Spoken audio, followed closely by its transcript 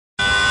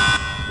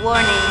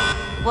Warning,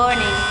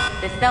 warning.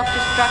 The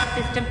self-destruct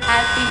system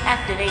has been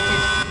activated.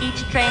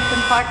 Each train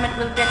compartment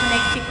will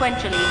detonate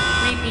sequentially.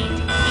 Repeat,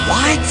 each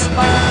train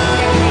compartment will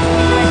detonate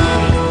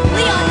sequentially.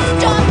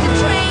 Leon, stop the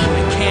train!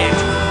 I can't.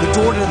 The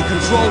door to the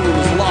control room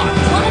is locked.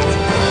 What?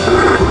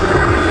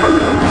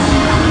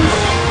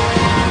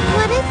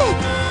 What is it?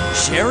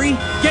 Sherry,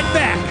 get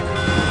back!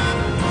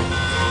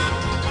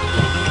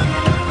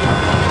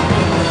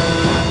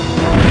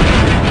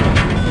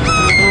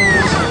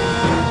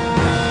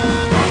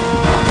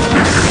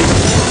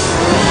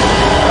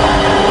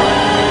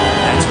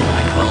 That's what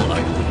I call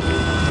ugly.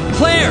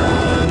 Claire!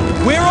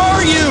 Where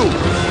are you?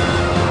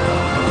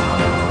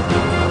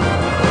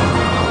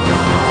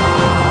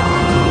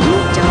 You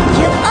don't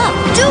give up,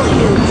 do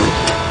you?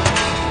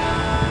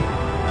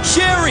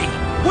 Sherry!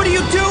 What are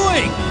you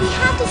doing? We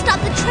have to stop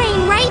the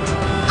train, right?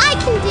 I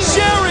can do it!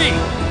 Sherry!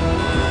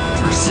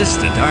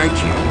 Persistent, aren't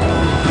you?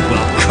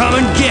 Well, come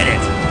and get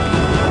it!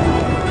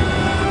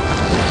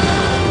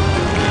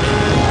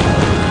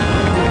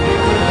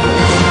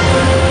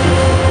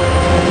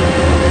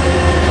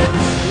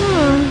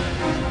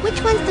 Which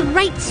one's the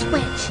right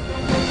switch?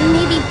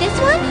 Maybe this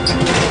one?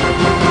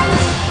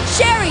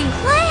 Sherry!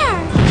 Claire!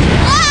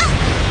 Ah!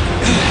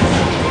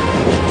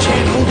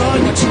 Can't hold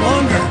on much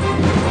longer.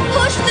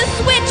 Push the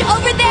switch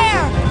over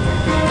there!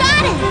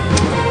 Got it!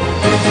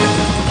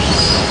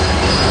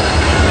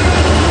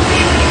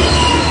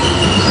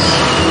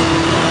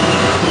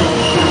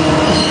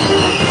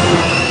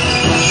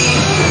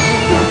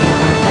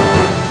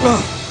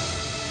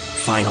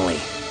 Finally.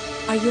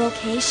 Are you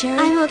okay, Sherry?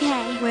 I'm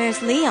okay.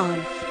 Where's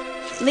Leon?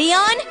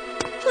 Leon?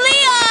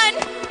 Leon!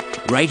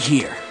 Right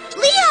here.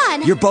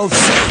 Leon! You're both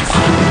safe.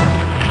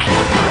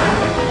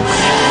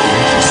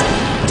 Just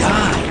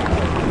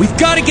die. We've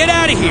got to get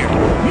out of here.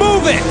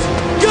 Move it!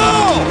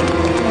 Go!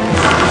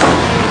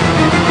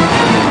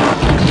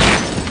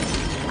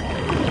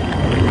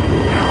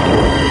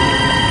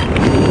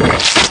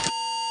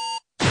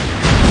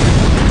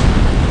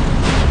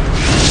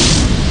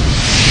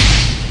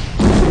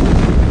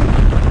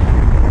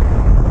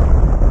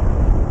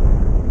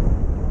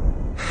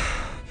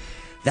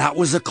 That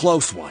was a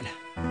close one.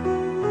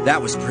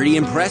 That was pretty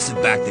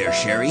impressive back there,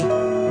 Sherry.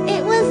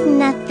 It was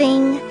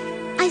nothing.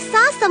 I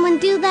saw someone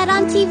do that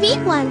on TV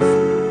once.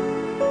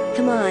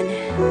 Come on.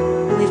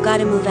 We've got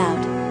to move out.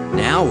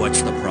 Now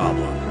what's the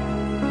problem?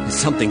 Is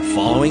something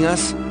following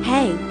us?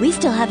 Hey, we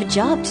still have a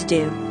job to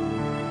do.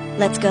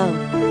 Let's go.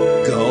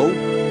 Go?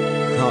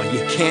 Oh,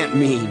 you can't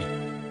mean...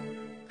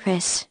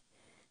 Chris,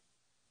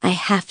 I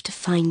have to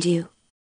find you.